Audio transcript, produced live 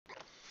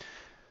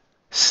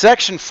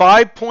Section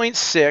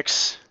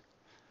 5.6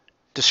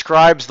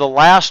 describes the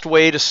last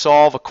way to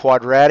solve a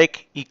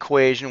quadratic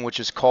equation,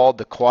 which is called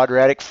the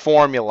quadratic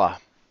formula.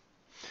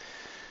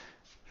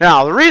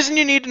 Now, the reason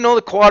you need to know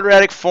the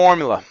quadratic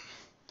formula,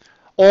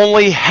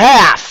 only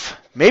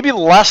half, maybe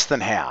less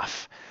than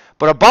half,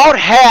 but about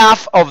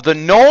half of the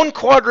known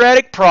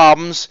quadratic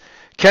problems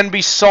can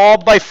be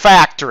solved by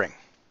factoring.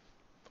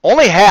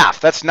 Only half.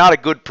 That's not a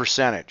good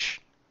percentage.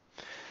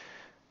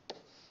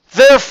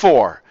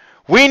 Therefore,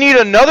 we need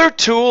another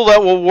tool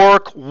that will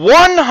work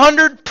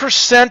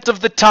 100%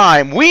 of the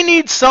time. We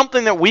need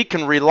something that we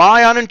can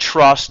rely on and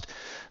trust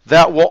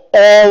that will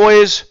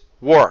always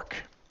work.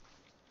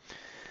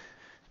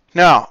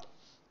 Now,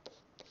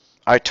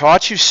 I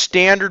taught you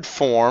standard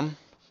form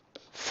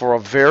for a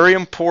very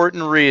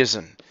important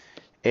reason.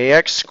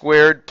 ax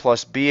squared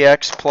plus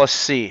bx plus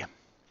c.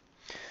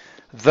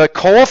 The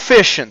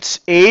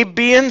coefficients a,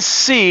 b, and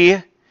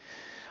c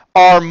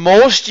are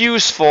most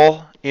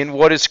useful in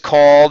what is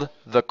called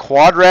the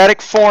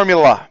quadratic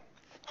formula.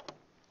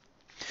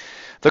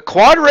 The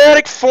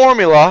quadratic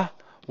formula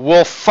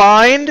will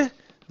find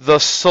the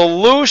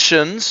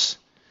solutions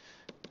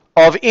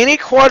of any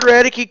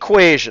quadratic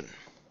equation.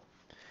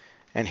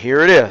 And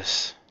here it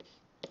is.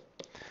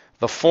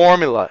 The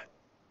formula.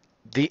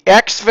 The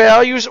x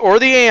values or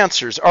the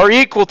answers are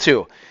equal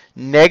to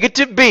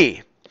negative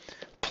b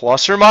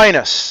plus or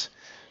minus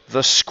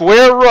the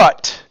square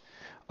root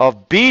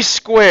of b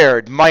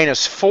squared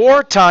minus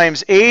 4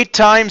 times a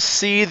times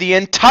c, the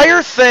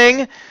entire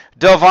thing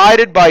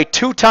divided by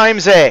 2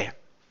 times a.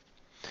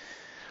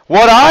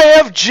 What I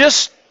have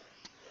just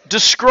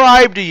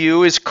described to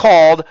you is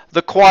called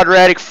the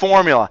quadratic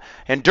formula.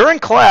 And during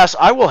class,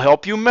 I will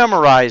help you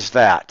memorize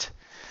that.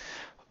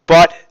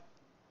 But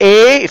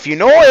A, if you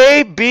know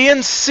A, B,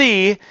 and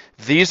C,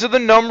 these are the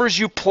numbers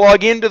you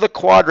plug into the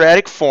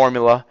quadratic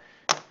formula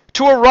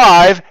to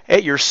arrive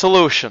at your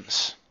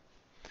solutions.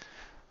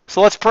 So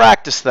let's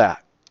practice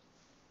that.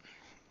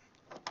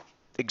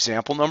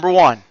 Example number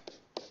 1.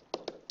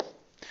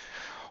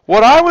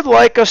 What I would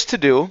like us to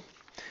do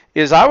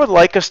is I would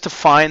like us to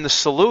find the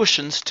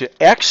solutions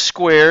to x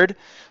squared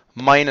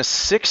minus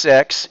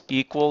 6x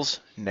equals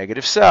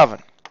negative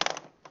 7.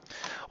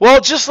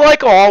 Well, just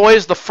like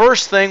always, the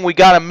first thing, we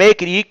got to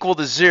make it equal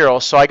to 0.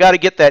 So I got to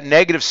get that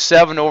negative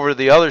 7 over to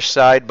the other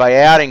side by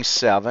adding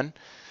 7.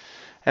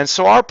 And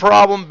so our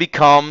problem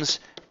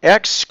becomes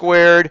x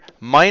squared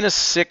minus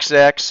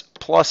 6x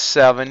plus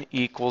 7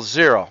 equals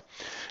 0.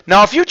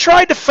 Now, if you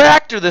tried to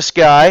factor this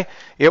guy,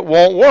 it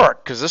won't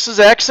work, because this is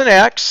x and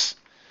x.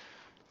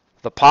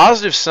 The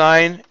positive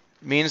sign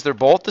means they're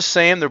both the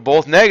same, they're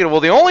both negative.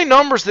 Well, the only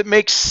numbers that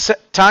make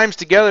times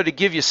together to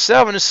give you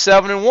 7 is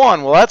 7 and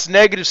 1. Well, that's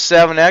negative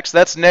 7x,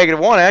 that's negative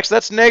 1x,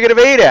 that's negative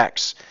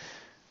 8x.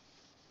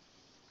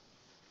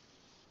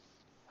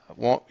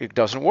 Well, it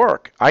doesn't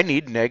work. I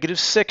need negative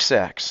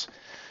 6x.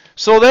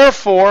 So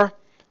therefore,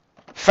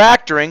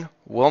 factoring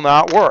will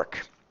not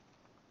work.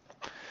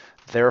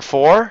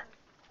 Therefore,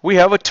 we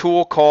have a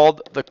tool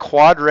called the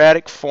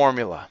quadratic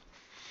formula.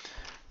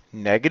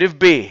 Negative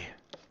b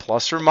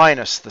plus or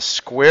minus the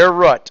square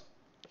root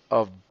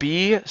of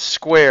b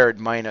squared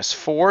minus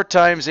 4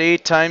 times a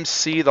times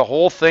c, the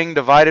whole thing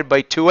divided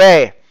by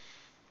 2a.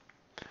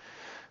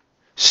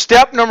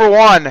 Step number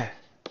 1,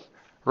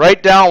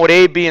 write down what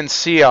a, b, and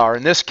c are.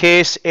 In this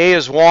case, a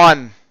is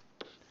 1,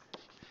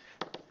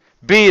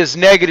 b is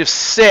negative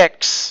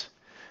 6,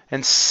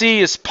 and c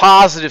is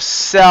positive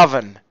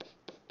 7.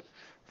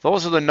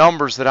 Those are the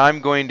numbers that I'm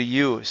going to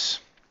use.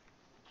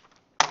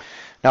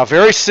 Now,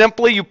 very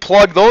simply, you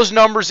plug those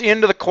numbers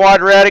into the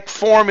quadratic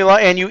formula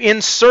and you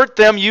insert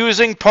them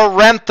using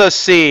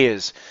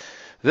parentheses.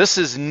 This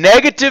is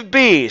negative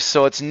b,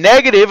 so it's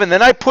negative, and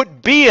then I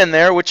put b in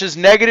there, which is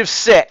negative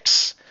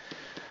 6,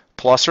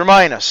 plus or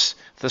minus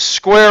the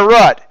square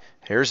root.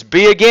 Here's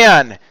b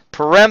again,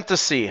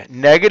 parenthesis,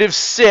 negative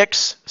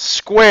 6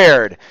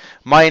 squared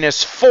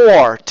minus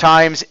 4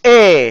 times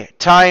a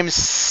times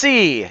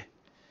c.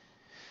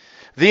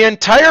 The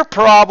entire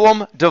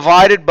problem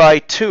divided by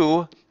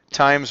 2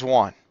 times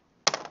 1.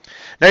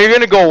 Now you're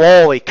going to go,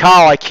 holy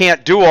cow, I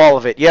can't do all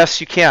of it.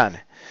 Yes, you can.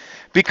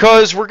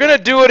 Because we're going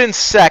to do it in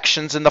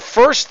sections, and the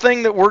first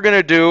thing that we're going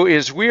to do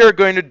is we are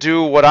going to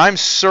do what I'm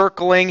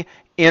circling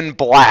in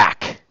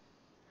black.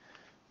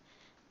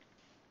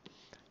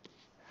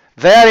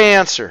 That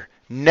answer,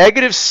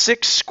 negative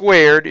 6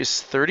 squared,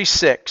 is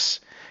 36.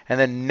 And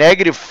then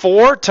negative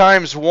 4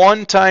 times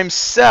 1 times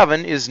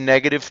 7 is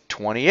negative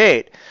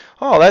 28.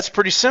 Oh, that's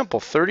pretty simple.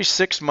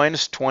 36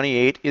 minus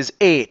 28 is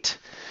 8.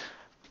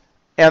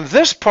 And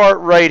this part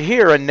right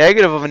here, a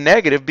negative of a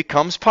negative,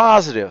 becomes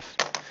positive.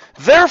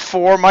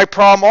 Therefore, my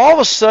problem all of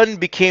a sudden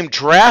became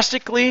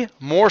drastically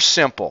more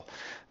simple.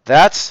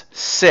 That's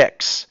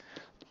 6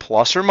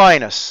 plus or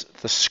minus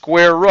the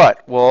square root.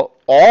 Well,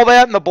 all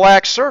that in the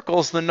black circle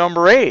is the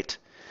number 8,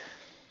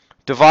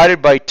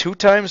 divided by 2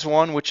 times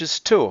 1, which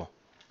is 2.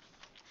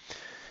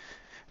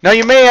 Now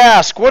you may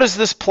ask, what is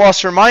this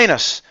plus or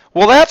minus?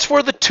 Well, that's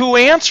where the two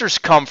answers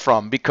come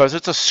from, because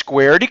it's a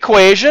squared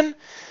equation.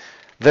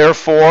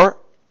 Therefore,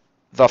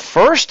 the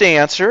first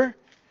answer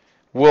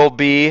will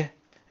be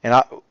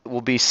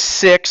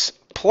 6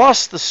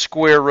 plus the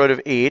square root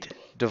of 8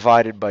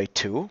 divided by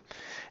 2.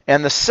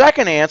 And the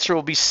second answer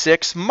will be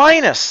 6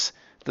 minus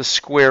the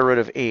square root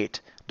of 8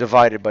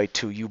 divided by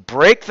 2. You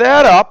break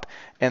that up,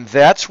 and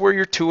that's where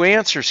your two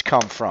answers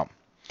come from.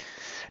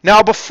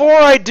 Now, before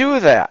I do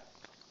that,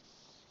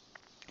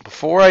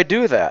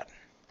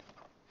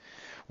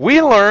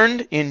 we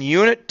learned in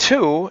Unit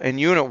 2 and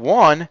Unit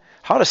 1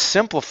 how to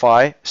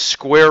simplify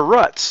square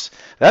roots.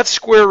 That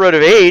square root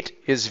of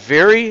 8 is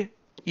very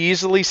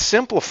easily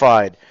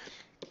simplified,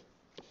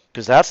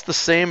 because that's the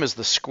same as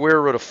the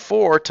square root of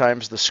 4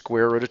 times the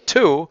square root of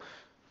 2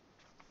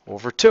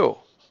 over 2.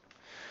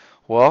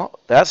 Well,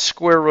 that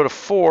square root of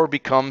 4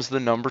 becomes the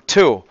number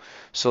 2.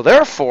 So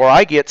therefore,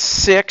 I get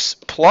 6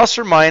 plus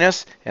or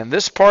minus, and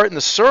this part in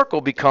the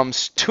circle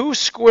becomes 2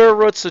 square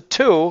roots of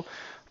 2,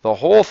 the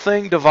whole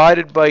thing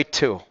divided by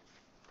 2.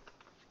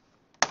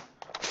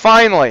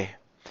 Finally,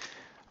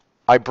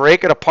 I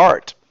break it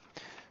apart.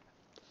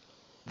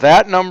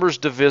 That number is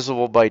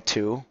divisible by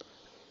 2,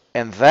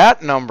 and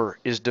that number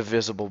is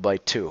divisible by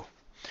 2.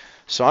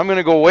 So I'm going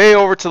to go way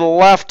over to the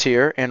left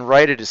here and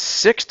write it as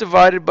 6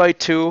 divided by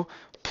 2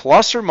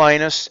 plus or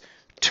minus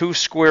 2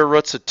 square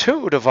roots of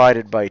 2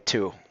 divided by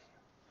 2.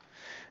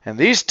 And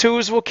these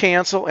 2's will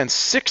cancel, and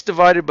 6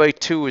 divided by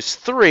 2 is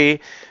 3,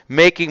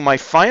 making my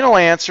final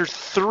answer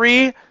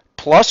 3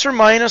 plus or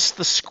minus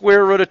the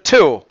square root of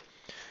 2,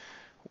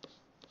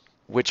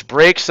 which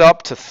breaks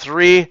up to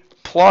 3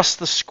 plus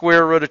the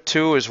square root of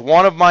 2 is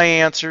one of my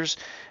answers,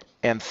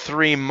 and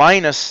 3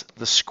 minus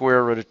the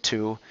square root of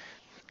 2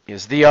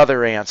 is the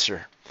other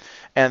answer.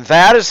 And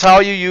that is how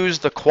you use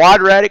the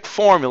quadratic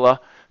formula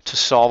to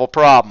solve a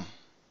problem.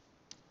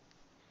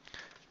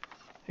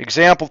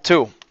 Example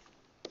 2.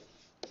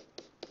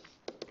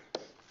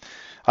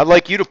 I'd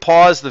like you to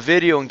pause the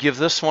video and give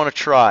this one a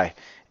try.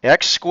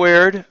 X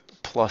squared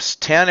plus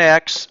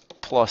 10x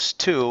plus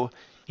 2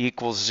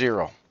 equals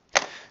 0.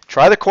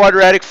 Try the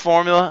quadratic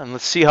formula and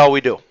let's see how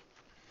we do.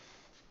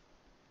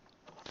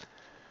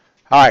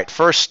 All right,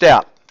 first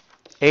step.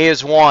 A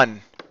is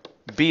 1,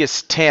 B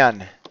is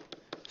 10,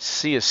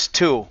 C is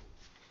 2.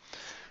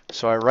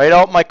 So I write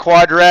out my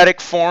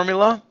quadratic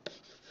formula.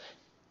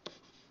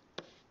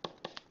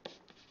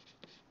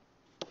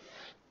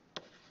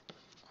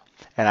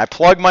 And I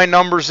plug my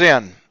numbers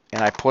in,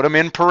 and I put them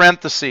in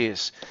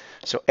parentheses.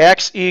 So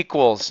x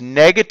equals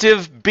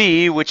negative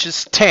b, which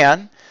is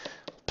 10,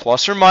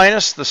 plus or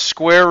minus the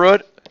square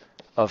root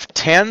of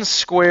 10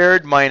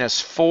 squared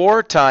minus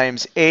 4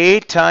 times a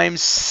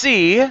times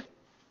c,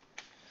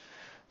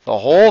 the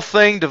whole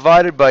thing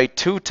divided by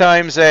 2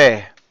 times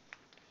a.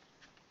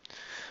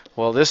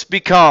 Well, this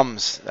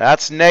becomes,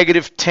 that's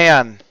negative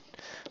 10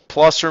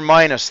 plus or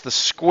minus the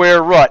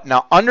square root.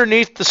 Now,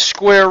 underneath the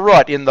square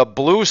root in the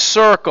blue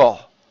circle,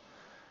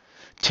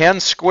 10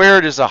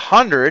 squared is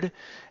 100,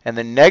 and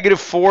the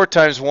negative 4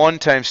 times 1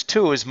 times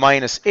 2 is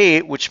minus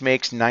 8, which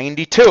makes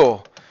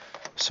 92.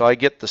 So I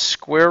get the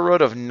square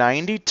root of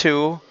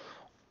 92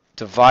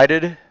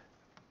 divided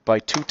by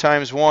 2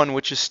 times 1,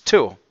 which is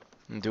 2.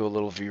 And do a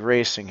little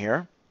erasing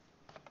here.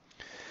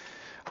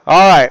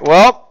 All right,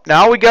 well,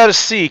 now we got to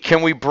see,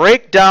 can we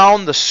break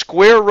down the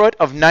square root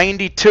of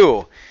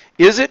 92?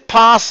 Is it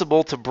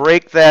possible to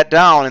break that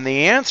down? And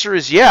the answer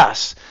is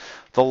yes.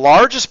 The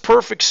largest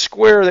perfect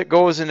square that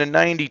goes into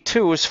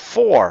 92 is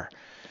 4.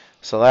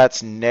 So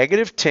that's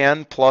negative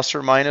 10 plus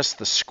or minus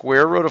the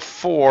square root of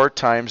 4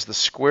 times the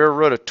square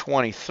root of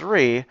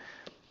 23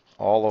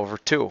 all over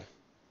 2,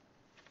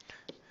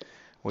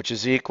 which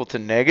is equal to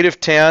negative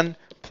 10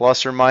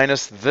 plus or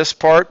minus this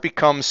part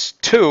becomes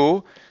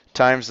 2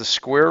 times the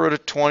square root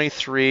of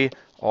 23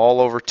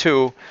 all over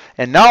 2.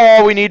 And now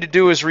all we need to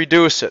do is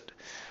reduce it.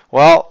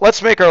 Well,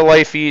 let's make our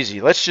life easy.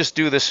 Let's just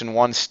do this in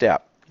one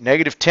step.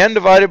 Negative 10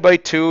 divided by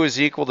 2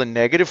 is equal to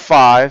negative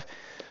 5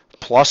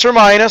 plus or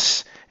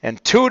minus,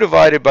 and 2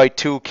 divided by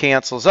 2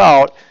 cancels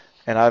out,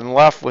 and I'm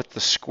left with the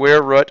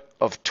square root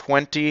of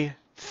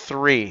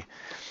 23.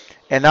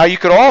 And now you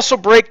could also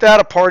break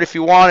that apart if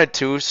you wanted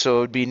to, so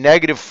it would be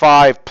negative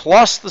 5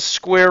 plus the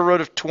square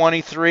root of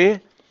 23,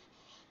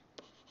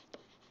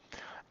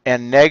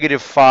 and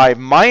negative 5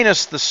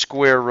 minus the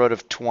square root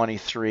of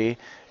 23.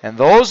 And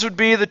those would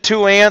be the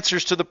two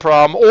answers to the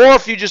problem. Or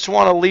if you just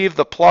want to leave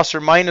the plus or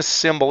minus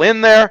symbol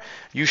in there,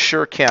 you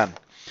sure can.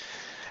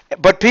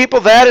 But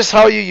people, that is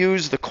how you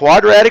use the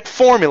quadratic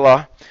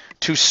formula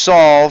to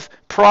solve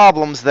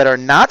problems that are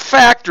not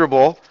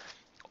factorable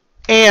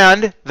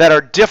and that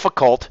are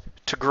difficult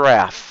to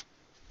graph.